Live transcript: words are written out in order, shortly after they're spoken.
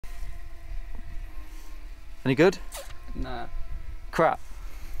Any good? Nah. Crap.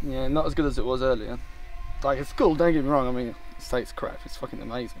 Yeah, not as good as it was earlier. Like, it's cool, don't get me wrong, I mean, say it's crap, it's fucking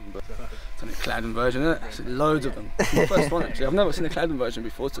amazing, but it's only a Clouding version, isn't it? There's loads of them. It's my first one, actually. I've never seen a Clouding version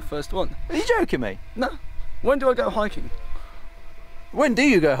before, it's the first one. Are you joking me? No. When do I go hiking? When do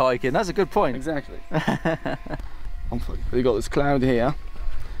you go hiking? That's a good point. Exactly. I'm fucking. We've got this cloud here.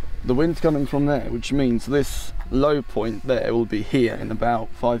 The wind's coming from there, which means this low point there will be here in about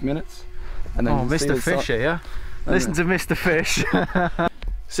 5 minutes. And then Mr. Fisher, yeah? Listen to Mr. Fish.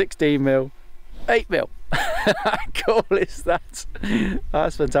 16 mil, 8 mil. How cool is that?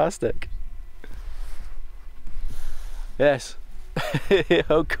 That's fantastic. Yes.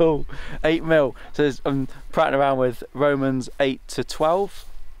 Oh cool. 8 mil. So I'm prattling around with Roman's 8 to 12,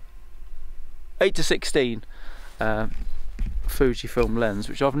 8 to 16 Fujifilm lens,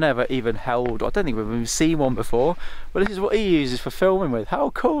 which I've never even held. I don't think we've even seen one before, but this is what he uses for filming with. How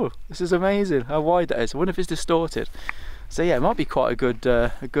cool. This is amazing how wide that is. I wonder if it's distorted. So yeah, it might be quite a good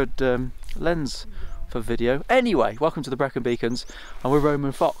lens for video. Anyway, welcome to the Brecon Beacons, and we're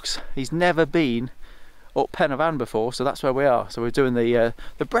Roman Fox. He's never been up Pen y Fan before, so that's where we are. So we're doing the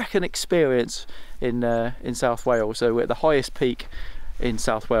Brecon experience in South Wales. So we're at the highest peak in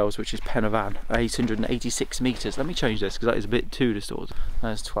South Wales, which is Pen y Fan, 886 metres. Let me change this because that is a bit too distorted.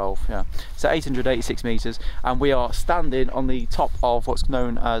 There's 12, yeah. So 886 metres, and we are standing on the top of what's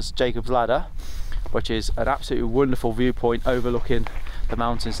known as Jacob's Ladder, which is an absolutely wonderful viewpoint overlooking the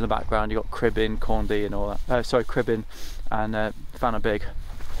mountains in the background. You've got Cribbin, Corndy and all that. Sorry, Cribbin and Fan y Big.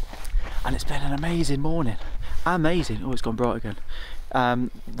 And it's been an amazing morning. Amazing. Oh, it's gone bright again.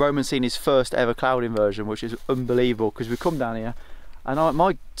 Roman's seen his first ever cloud inversion, which is unbelievable, because we come down here and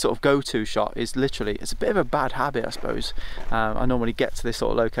my sort of go-to shot is literally, it's a bit of a bad habit, I suppose. I normally get to this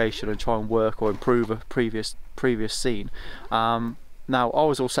sort of location and try and work or improve a previous scene. Now I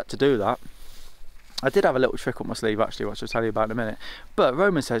was all set to do that. I did have a little trick up my sleeve actually, which I'll tell you about in a minute. But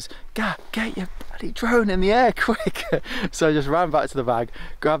Roman says, get your bloody drone in the air quick. So I just ran back to the bag,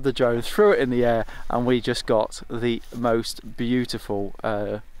 grabbed the drone, threw it in the air, and we just got the most beautiful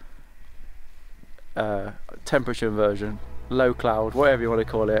temperature inversion, low cloud, whatever you want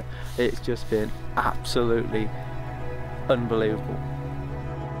to call it. It's just been absolutely unbelievable.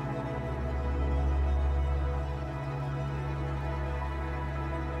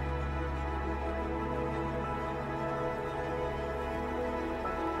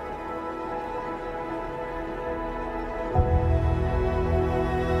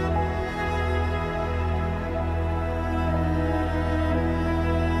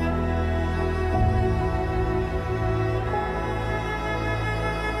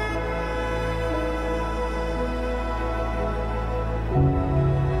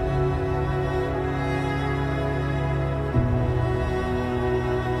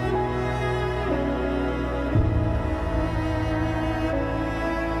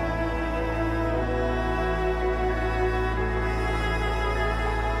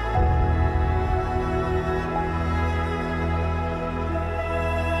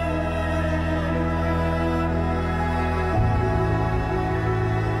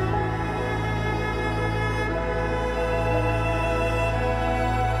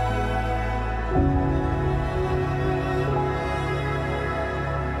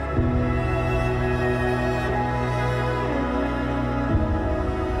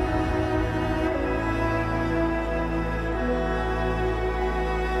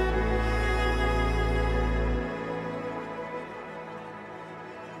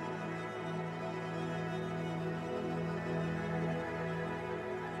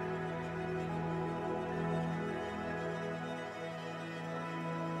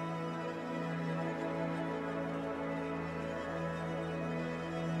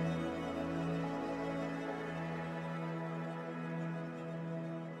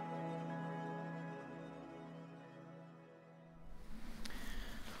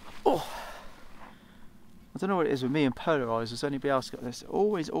 Oh, I don't know what it is with me and polarizers. Has anybody else got this?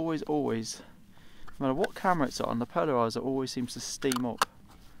 Always, no matter what camera it's on, the polarizer always seems to steam up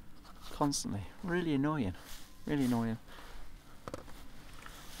constantly. Really annoying, really annoying.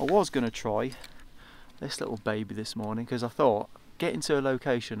 I was going to try this little baby this morning because I thought, getting to a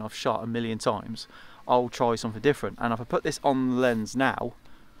location I've shot a million times, I'll try something different. And if I put this on the lens now,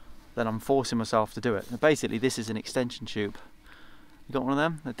 then I'm forcing myself to do it. And basically this is an extension tube. You got one of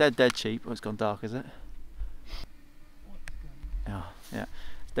them? They're dead cheap. Oh, it's gone dark, is it? Oh, yeah.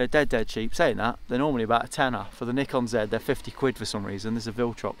 They're dead cheap. Saying that, they're normally about a tenner. For the Nikon Z, they're 50 quid for some reason. There's a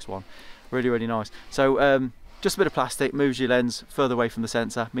Viltrox one. Really nice. So just a bit of plastic, moves your lens further away from the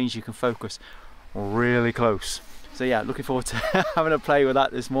sensor, means you can focus really close. So yeah, looking forward to having a play with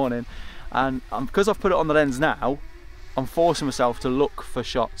that this morning. and because I've put it on the lens now, I'm forcing myself to look for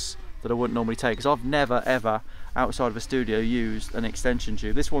shots that I wouldn't normally take, because I've never ever outside of a studio used an extension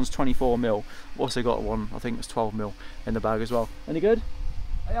tube. This one's 24mm. I've also got one, I think it's 12mm in the bag as well. Any good?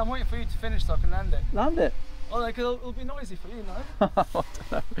 Hey, I'm waiting for you to finish so I can land it. Land it? Oh, like, it'll be noisy for you, no? I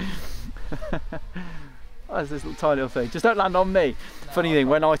don't know. Oh, it's this little tiny little thing. Just don't land on me. No, funny thing,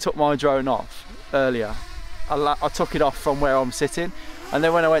 when I took my drone off earlier, I took it off from where I'm sitting, and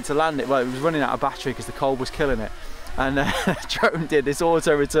then when I went to land it, well, it was running out of battery because the cold was killing it, and the drone did this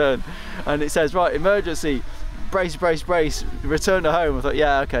auto return, and it says, right, emergency, brace, brace, brace, return to home. I thought,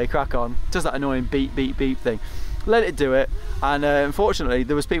 yeah, okay, crack on. Does that annoying beep, beep, beep thing. Let it do it, and unfortunately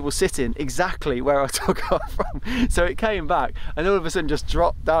there was people sitting exactly where I took off from, so it came back and all of a sudden just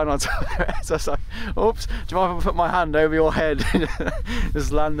dropped down on top of it. So I was like, oops, do you mind if I put my hand over your head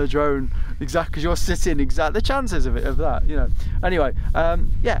just land the drone exactly because you're sitting exactly, the chances of that, you know. Anyway,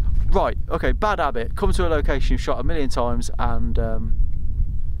 yeah, right, okay, bad habit, come to a location you've shot a million times and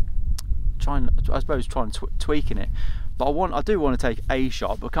tweaking it. But I do want to take a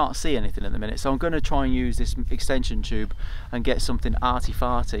shot, but I can't see anything at the minute, so I'm going to try and use this extension tube and get something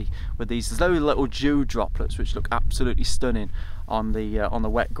arty-farty with these little dew droplets, which look absolutely stunning on the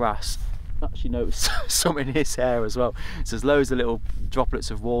wet grass. I actually noticed some in his hair as well. So there's loads of little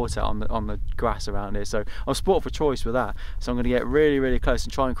droplets of water on the grass around here. So I'm sport for choice with that. So I'm going to get really, really close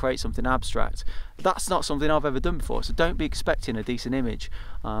and try and create something abstract. That's not something I've ever done before, so don't be expecting a decent image.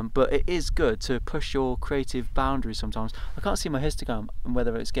 But it is good to push your creative boundaries sometimes. I can't see my histogram and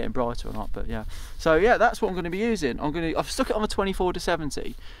whether it's getting brighter or not, but yeah. So yeah, that's what I'm going to be using. I've stuck it on the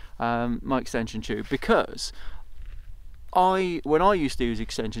 24-70, my extension tube, because when I used to use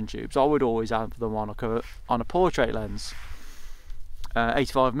extension tubes, I would always have them on a portrait lens,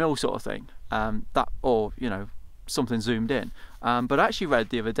 85mm sort of thing, or you know, something zoomed in. But I actually read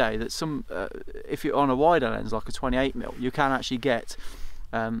the other day that if you're on a wider lens like a 28mm, you can actually get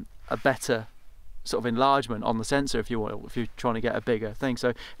a better sort of enlargement on the sensor if you're trying to get a bigger thing.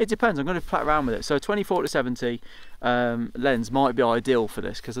 So it depends. I'm going to play around with it. So 24-70 lens might be ideal for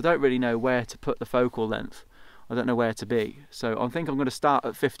this, because I don't really know where to put the focal length. I don't know where to be, so I think I'm going to start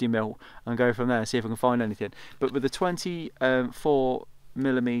at 50mm and go from there and see if I can find anything. But with the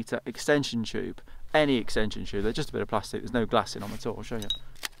 24mm extension tube, any extension tube, they're just a bit of plastic, there's no glass in them at all. I'll show you.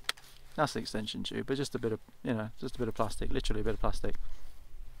 That's the extension tube, but just a bit of, you know, just a bit of plastic, literally a bit of plastic.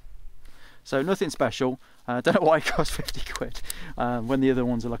 So nothing special. Don't know why it costs 50 quid when the other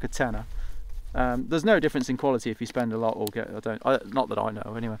ones are like a tenner. There's no difference in quality if you spend a lot or get, not that I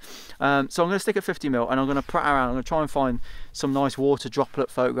know anyway. So I'm going to stick at 50mm and I'm going to prat around. I'm going to try and find some nice water droplet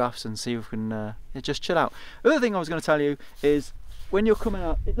photographs and see if we can just chill out. The other thing I was going to tell you is, when you're coming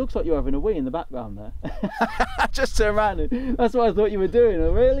out, it looks like you're having a wee in the background there. Just turn around and that's what I thought you were doing.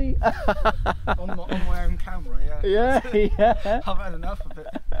 Oh, really? on my own camera, yeah. Yeah. I've had enough of it.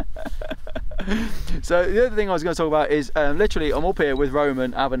 So the other thing I was going to talk about is literally I'm up here with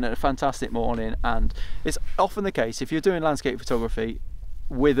Roman having a fantastic morning, and it's often the case if you're doing landscape photography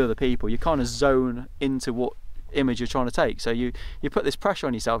with other people, you kind of zone into what image you're trying to take. So you put this pressure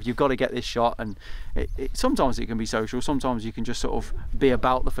on yourself, you've got to get this shot, and sometimes it can be social, sometimes you can just sort of be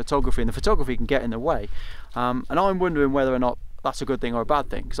about the photography, and the photography can get in the way. And I'm wondering whether or not that's a good thing or a bad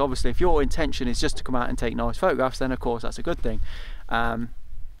thing, because obviously if your intention is just to come out and take nice photographs, then of course that's a good thing.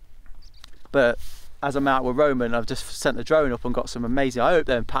 But as I'm out with Roman, I've just sent the drone up and got some amazing, I hope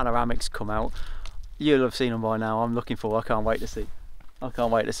them panoramics come out. You'll have seen them by now. I can't wait to see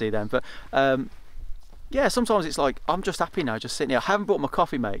them. But yeah, sometimes it's like I'm just happy now, just sitting here. I haven't brought my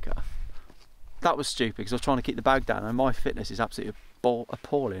coffee maker. That was stupid because I was trying to keep the bag down, and my fitness is absolutely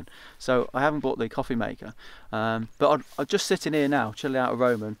appalling. So I haven't brought the coffee maker. But I'm just sitting here now, chilling out with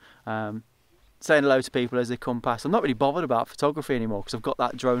Roman, saying hello to people as they come past. I'm not really bothered about photography anymore because I've got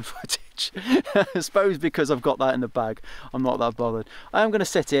that drone footage. I suppose because I've got that in the bag, I'm not that bothered. I am going to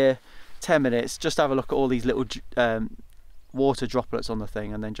sit here 10 minutes, just have a look at all these little water droplets on the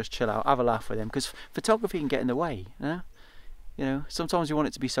thing, and then just chill out, have a laugh with him, because photography can get in the way. You know, sometimes you want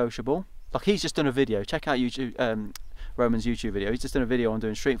it to be sociable. Like he's just done a video. Check out YouTube, Roman's YouTube video. He's just done a video on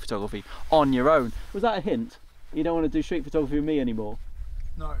doing street photography on your own. Was that a hint? You don't want to do street photography with me anymore?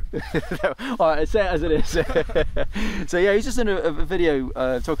 No. Alright, say it as it is. So yeah, he's just done a video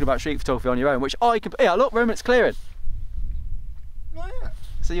talking about street photography on your own, which I can. Yeah, look, Roman, it's clearing. Oh yeah.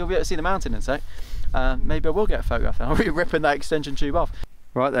 So you'll be able to see the mountain in a sec. Maybe I will get a photograph then. I'll be ripping that extension tube off.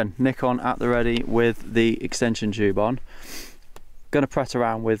 Right then, Nikon at the ready with the extension tube on. Going to pret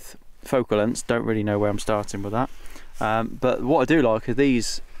around with focal lengths, don't really know where I'm starting with that. But what I do like are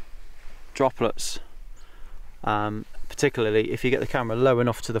these droplets particularly if you get the camera low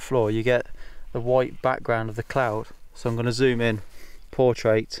enough to the floor, you get the white background of the cloud. So I'm going to zoom in,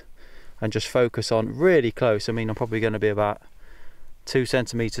 portrait, and just focus on really close. I mean, I'm probably going to be about 2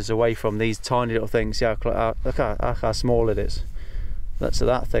 centimeters away from these tiny little things. Yeah, look how small it is. That's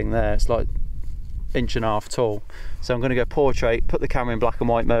that thing there. It's like 1.5 inches tall. So I'm going to go portrait, put the camera in black and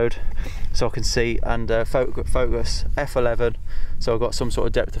white mode so I can see, and focus f11, so I've got some sort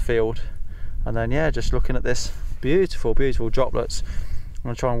of depth of field. And then yeah, just looking at this beautiful droplets. I'm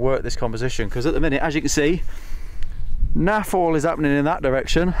going to try and work this composition, because at the minute, as you can see, naff all is happening in that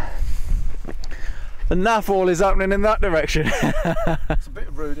direction. The naff all is happening in that direction. It's a bit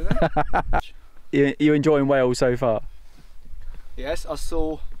rude, isn't it? You enjoying Wales so far? Yes, I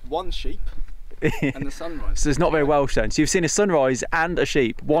saw one sheep and the sunrise. So it's not very Welsh then. So you've seen a sunrise and a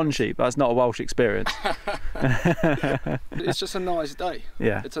sheep, one sheep. That's not a Welsh experience. It's just a nice day.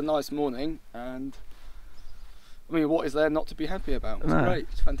 Yeah. It's a nice morning, and I mean, what is there not to be happy about? It's great.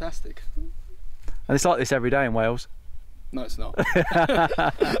 It's fantastic. And it's like this every day in Wales. No, it's not.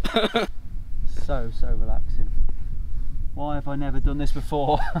 So relaxing. Why have I never done this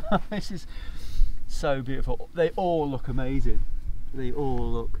before? This is so beautiful. They all look amazing. They all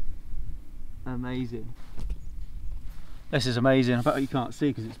look amazing. This is amazing. I bet you can't see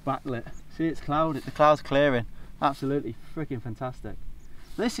because it's backlit. See, it's clouded. The cloud's clearing. Absolutely freaking fantastic.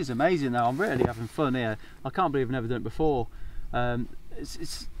 This is amazing though. I'm really having fun here. I can't believe I've never done it before.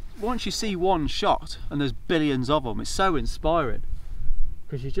 It's once you see one shot and there's billions of them, it's so inspiring,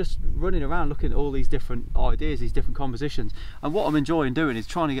 because you're just running around looking at all these different ideas, these different compositions. And what I'm enjoying doing is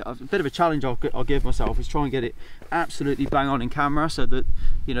trying to get a bit of a challenge I'll give myself, is try and get it absolutely bang on in camera, so that,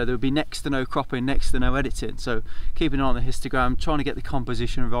 you know, there would be next to no cropping, next to no editing. So keeping an eye on the histogram, trying to get the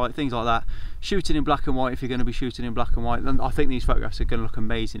composition right, things like that. Shooting in black and white if you're going to be shooting in black and white. And I think these photographs are going to look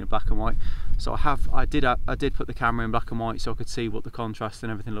amazing in black and white. So I did put the camera in black and white so I could see what the contrast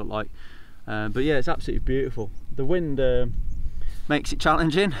and everything looked like. But yeah, it's absolutely beautiful. The wind makes it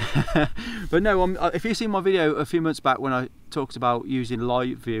challenging. But no, if you've seen my video a few months back when I talked about using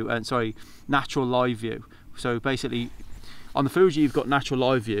live view, natural live view. So basically on the Fuji you've got natural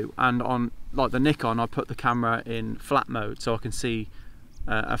live view, and on like the Nikon I put the camera in flat mode so I can see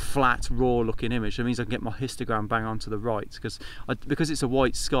a flat raw looking image. That means I can get my histogram bang on to the right, because it's a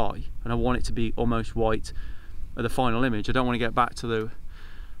white sky and I want it to be almost white at the final image. I don't want to get back to the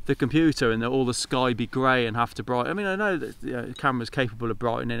computer and all the sky be grey and have to brighten. I mean, I know that the camera's capable of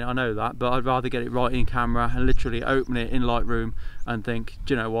brightening it, I know that, but I'd rather get it right in camera and literally open it in Lightroom and think,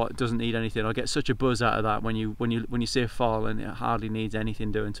 do you know what, it doesn't need anything. I get such a buzz out of that when you see a file and it hardly needs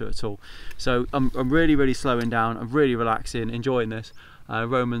anything doing to it at all. So I'm really slowing down, I'm really relaxing, enjoying this.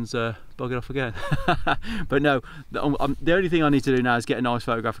 Roman's bugging off again. But no, the only thing I need to do now is get a nice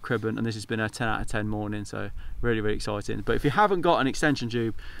photograph of Cribben, and this has been a 10 out of 10 morning, so really exciting. But if you haven't got an extension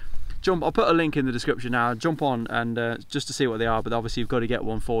tube, I'll put a link in the description now, jump on and just to see what they are. But obviously you've got to get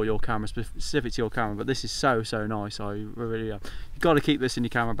one for your camera, specific to your camera. But this is so nice. I really you've got to keep this in your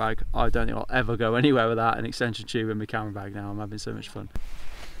camera bag. I don't think I'll ever go anywhere without an extension tube in my camera bag now. I'm having so much fun.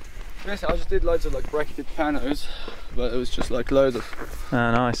 Yes, I just did loads of like bracketed panos, but it was just like loads of...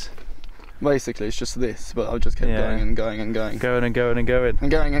 Ah, nice. Basically it's just this, but I just kept going and going and going. Going and going and going. And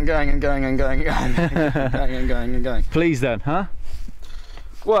going and going and going and going and going. Going and going and going. Please then, huh?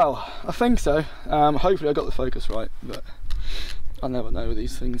 Well, I think so. Hopefully I got the focus right, but I never know with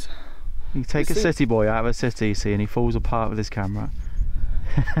these things. You take a city boy out of a city, you see, and he falls apart with his camera.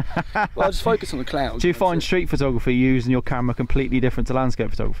 Well, I just focus on the clouds. Do you find street photography using your camera completely different to landscape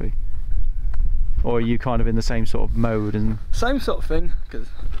photography? Or are you kind of in the same sort of mode? And same sort of thing, because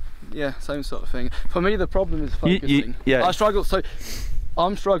yeah, same sort of thing. For me the problem is focusing. Yeah.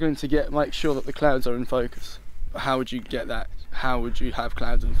 I'm struggling to make sure that the clouds are in focus. How would you get that? How would you have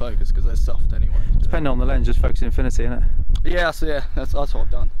clouds in focus, because they're soft anyway? Depending on the lens, just focus infinity, innit? Yeah, so yeah, that's what I've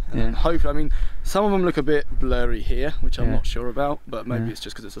done. And then hopefully, I mean, some of them look a bit blurry here, which I'm not sure about, but maybe it's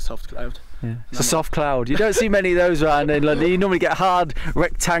just because it's a soft cloud. Yeah. It's a soft cloud. You don't see many of those around in London. You normally get hard,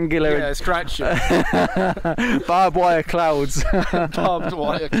 rectangular... Yeah, scratchy. barbed wire clouds. Barbed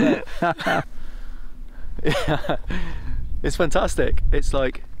wire clouds. Yeah. It's fantastic. It's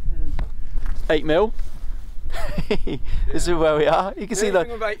like 8mm. This is where we are. You can see that.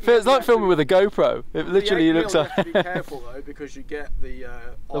 It's like filming with a GoPro. It literally looks like. You have to be careful though, because you get the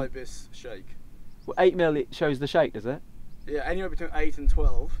ibis shake. Well, 8mm it shows the shake, does it? Yeah, anywhere between 8 and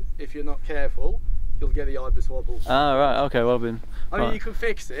 12. If you're not careful, you'll get the ibis wobbles. Ah, right. Okay. Well, I mean, you can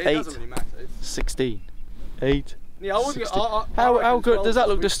fix it. It doesn't really matter. 16, 8. Yeah, I wouldn't. How good does that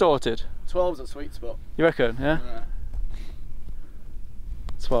look distorted? 12's a sweet spot. You reckon? Yeah.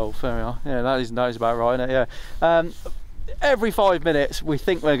 12, there we are. Yeah, that is about right, isn't it? Yeah. every 5 minutes we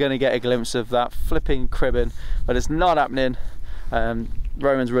think we're going to get a glimpse of that flipping cribbing, but it's not happening.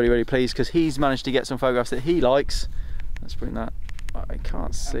 Roman's really pleased because he's managed to get some photographs that he likes. Let's bring that. I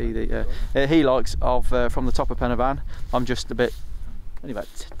can't see the he likes of from the top of Penavan. I'm just a bit, only about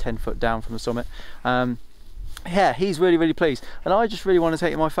 10 foot down from the summit. Yeah, he's really pleased, and I just really want to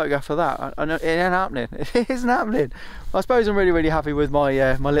take my photograph for that. I know it ain't happening. It isn't happening. I suppose I'm really happy with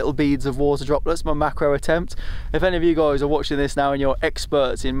my my little beads of water droplets, my macro attempt. If any of you guys are watching this now and you're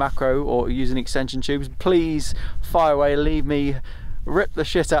experts in macro or using extension tubes, please fire away. Leave me, rip the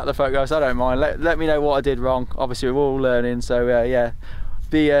shit out of the photographs. I don't mind. Let me know what I did wrong. Obviously we're all learning, so yeah.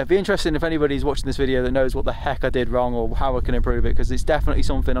 Be interesting if anybody's watching this video that knows what the heck I did wrong or how I can improve it, because it's definitely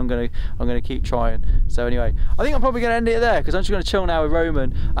something I'm gonna keep trying. So anyway, I think I'm probably gonna end it there because I'm just gonna chill now with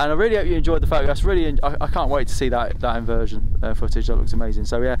Roman, and I really hope you enjoyed the photographs. I can't wait to see that inversion footage. That looks amazing.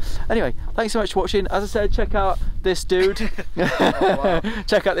 So yeah. Anyway, thanks so much for watching. As I said, check out this dude.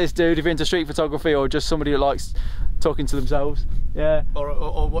 Check out this dude if you're into street photography or just somebody that likes talking to themselves. Yeah.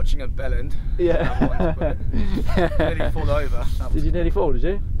 Or watching a bell end. Yeah. Nearly fall over. Did you nearly fall? Did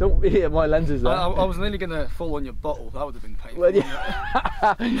you? Don't hit my lenses there. I was nearly gonna fall on your bottle. That would have been painful. Well,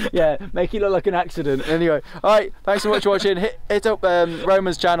 yeah. Yeah, make it look like an accident. Anyway, all right. Thanks so much for watching. Hit up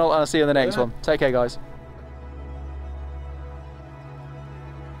Roman's channel, and I'll see you on the next one. Take care, guys.